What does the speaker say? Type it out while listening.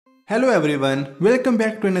Hello everyone, welcome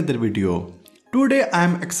back to another video. Today I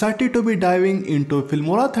am excited to be diving into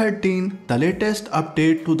Filmora 13, the latest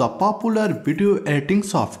update to the popular video editing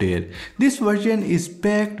software. This version is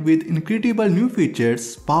packed with incredible new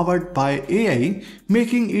features powered by AI,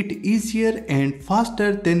 making it easier and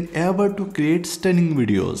faster than ever to create stunning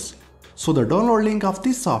videos. So the download link of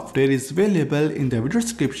this software is available in the video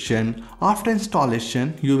description. After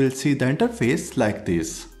installation, you will see the interface like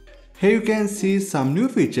this. Here you can see some new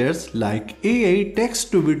features like AI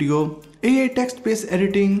text to video, AI text-based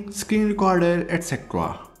editing, screen recorder,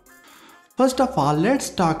 etc. First of all, let's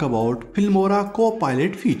talk about Filmora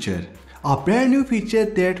Copilot feature, a brand new feature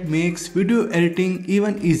that makes video editing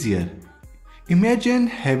even easier. Imagine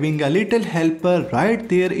having a little helper right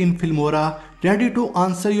there in Filmora, ready to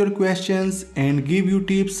answer your questions and give you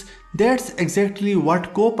tips. That's exactly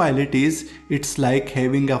what Copilot is. It's like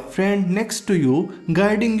having a friend next to you,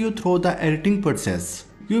 guiding you through the editing process.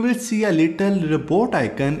 You will see a little robot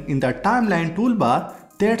icon in the timeline toolbar.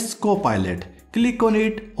 That's Copilot. Click on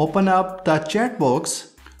it, open up the chat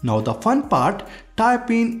box. Now the fun part, type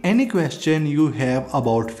in any question you have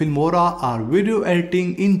about Filmora or video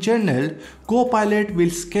editing in general. Copilot will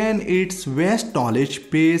scan its vast knowledge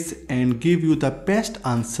base and give you the best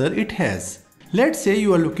answer it has. Let's say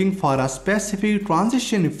you are looking for a specific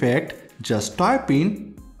transition effect, just type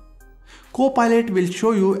in. Copilot will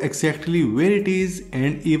show you exactly where it is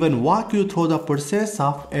and even walk you through the process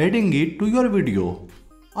of adding it to your video.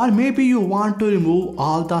 Or maybe you want to remove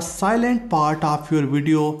all the silent part of your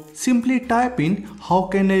video. Simply type in, how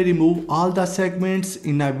can I remove all the segments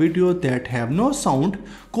in a video that have no sound?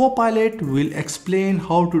 Copilot will explain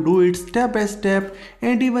how to do it step by step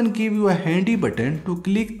and even give you a handy button to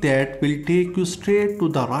click that will take you straight to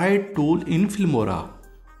the right tool in Filmora.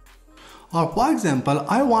 Or for example,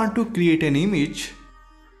 I want to create an image.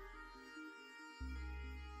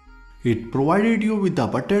 It provided you with the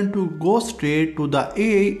button to go straight to the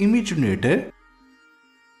AI image generator.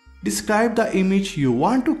 Describe the image you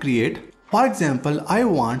want to create. For example, I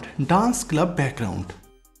want dance club background.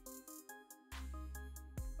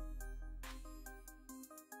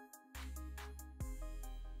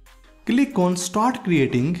 Click on Start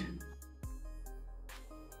Creating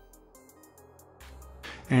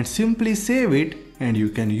and simply save it, and you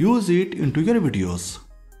can use it into your videos.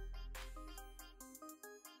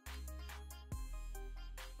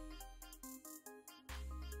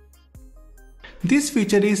 This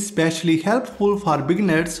feature is especially helpful for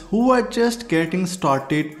beginners who are just getting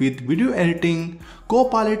started with video editing.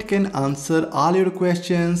 Copilot can answer all your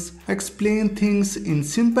questions, explain things in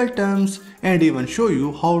simple terms, and even show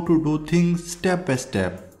you how to do things step by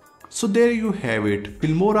step. So there you have it.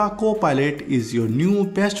 Filmora Copilot is your new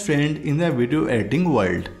best friend in the video editing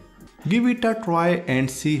world. Give it a try and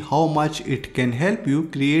see how much it can help you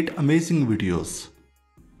create amazing videos.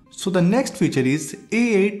 So the next feature is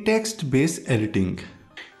AI text-based editing.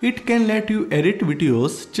 It can let you edit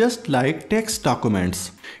videos just like text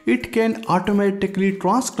documents. It can automatically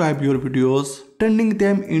transcribe your videos, turning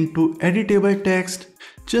them into editable text.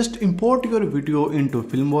 Just import your video into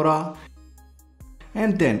Filmora,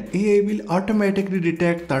 and then AI will automatically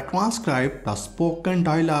detect the transcript, the spoken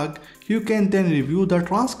dialogue. You can then review the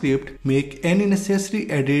transcript, make any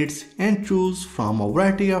necessary edits, and choose from a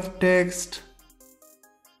variety of text.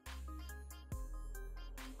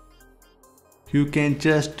 You can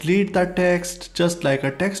just delete the text just like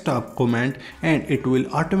a text document, and it will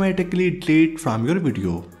automatically delete from your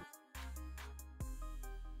video.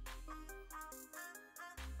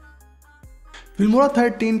 Filmora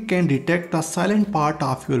 13 can detect the silent part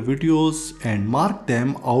of your videos and mark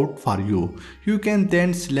them out for you. You can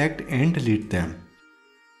then select and delete them.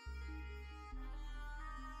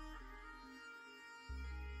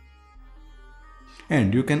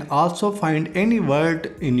 And you can also find any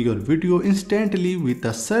word in your video instantly with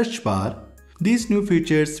the search bar. These new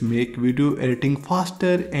features make video editing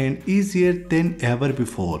faster and easier than ever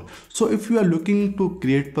before. So if you are looking to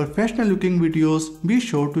create professional looking videos, be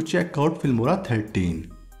sure to check out Filmora 13.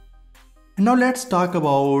 Now let's talk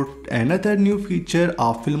about another new feature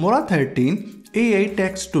of Filmora 13, AI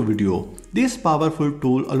text to video. This powerful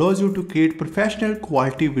tool allows you to create professional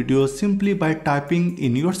quality videos simply by typing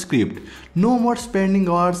in your script. No more spending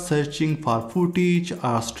hours searching for footage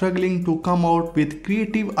or struggling to come out with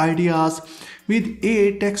creative ideas. With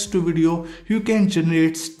AI text to video, you can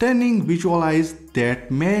generate stunning visuals that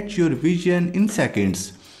match your vision in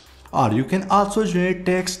seconds. Or you can also generate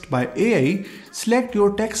text by AI. Select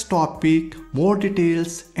your text topic, more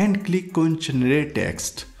details, and click on Generate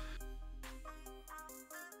Text.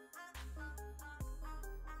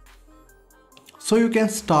 So you can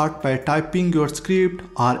start by typing your script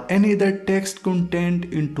or any other text content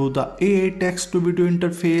into the AI text to video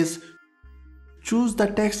interface. Choose the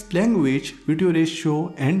text language, video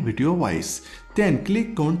ratio and video voice. Then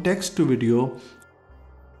click on text to video.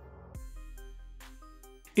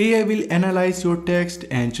 AI will analyze your text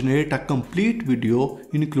and generate a complete video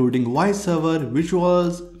including voiceover,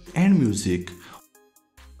 visuals and music.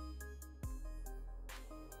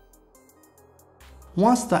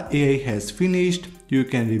 Once the AI has finished, you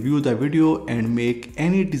can review the video and make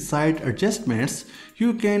any desired adjustments.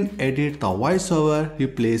 You can edit the voiceover,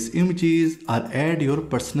 replace images or add your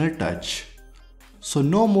personal touch. So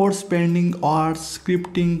no more spending hours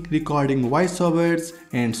scripting, recording voiceovers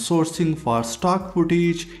and sourcing for stock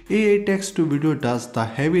footage. AI text to video does the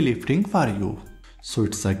heavy lifting for you. So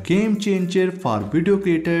it's a game changer for video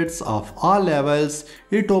creators of all levels.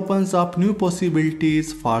 It opens up new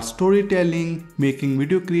possibilities for storytelling, making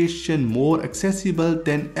video creation more accessible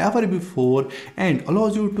than ever before and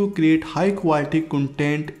allows you to create high quality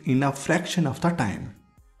content in a fraction of the time.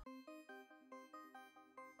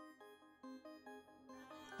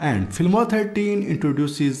 And Filmora 13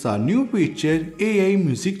 introduces a new feature, AI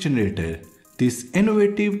Music Generator. This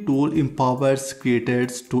innovative tool empowers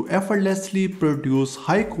creators to effortlessly produce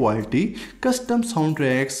high-quality custom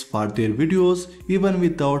soundtracks for their videos even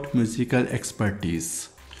without musical expertise.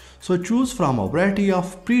 So choose from a variety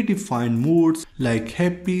of predefined moods like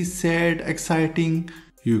happy, sad, exciting.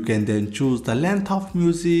 You can then choose the length of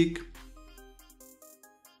music.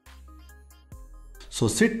 So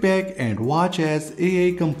sit back and watch as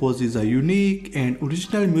AI composes a unique and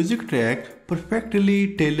original music track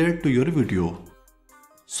perfectly tailored to your video.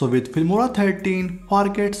 So with Filmora 13,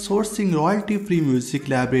 forget sourcing royalty-free music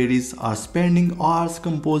libraries or spending hours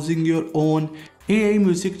composing your own. AI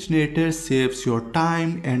Music Generator saves your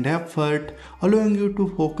time and effort, allowing you to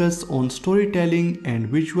focus on storytelling and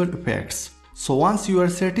visual effects. So once you are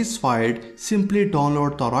satisfied, simply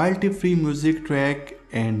download the royalty-free music track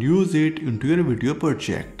and use it into your video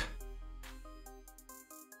project.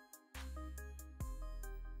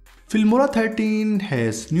 Filmora 13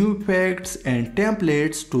 has new effects and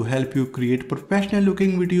templates to help you create professional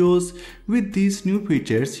looking videos. With these new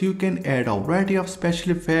features, you can add a variety of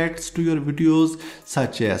special effects to your videos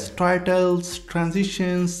such as titles,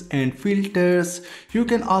 transitions and filters. You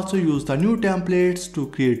can also use the new templates to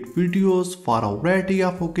create videos for a variety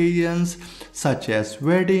of occasions such as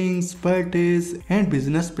weddings, birthdays and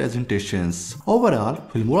business presentations. Overall,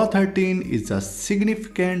 Filmora 13 is a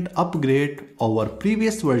significant upgrade over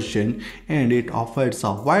previous version and it offers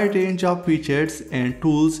a wide range of features and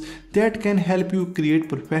tools that can help you create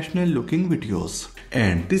professional looking videos.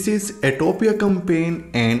 And this is Aitopia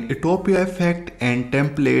campaign and Aitopia effect and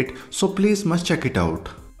template, so please must check it out.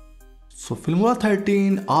 So Filmora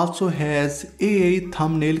 13 also has AI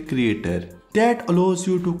thumbnail creator that allows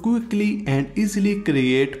you to quickly and easily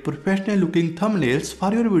create professional looking thumbnails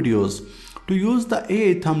for your videos. To use the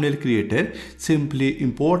AI thumbnail creator, simply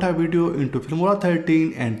import a video into Filmora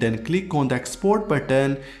 13 and then click on the export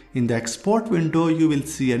button. In the export window, you will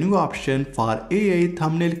see a new option for AI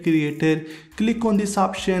thumbnail creator. Click on this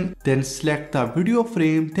option, then select the video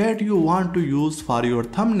frame that you want to use for your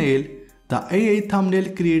thumbnail. The AI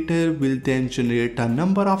thumbnail creator will then generate a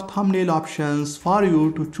number of thumbnail options for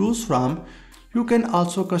you to choose from. You can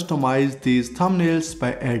also customize these thumbnails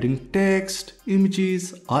by adding text,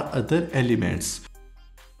 images or other elements.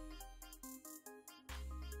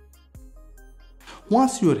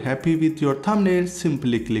 Once you are happy with your thumbnail,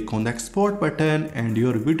 simply click on the export button and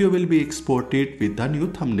your video will be exported with the new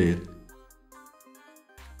thumbnail.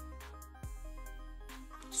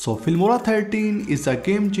 So Filmora 13 is a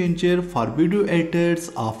game changer for video editors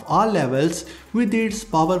of all levels. With its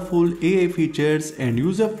powerful AI features and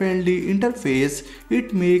user-friendly interface,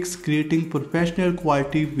 it makes creating professional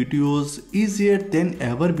quality videos easier than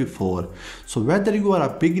ever before. So whether you are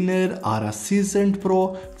a beginner or a seasoned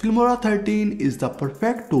pro, Filmora 13 is the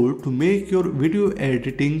perfect tool to make your video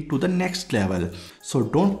editing to the next level. So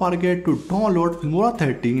don't forget to download Filmora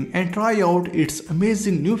 13 and try out its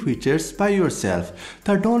amazing new features by yourself.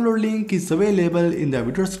 The download link is available in the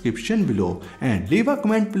video description below, and leave a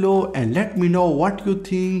comment below and let me know what you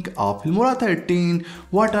think of Filmora 13,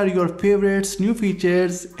 what are your favorites, new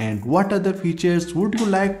features and what other features would you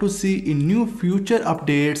like to see in new future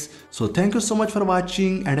updates. So thank you so much for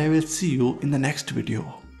watching and I will see you in the next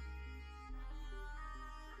video.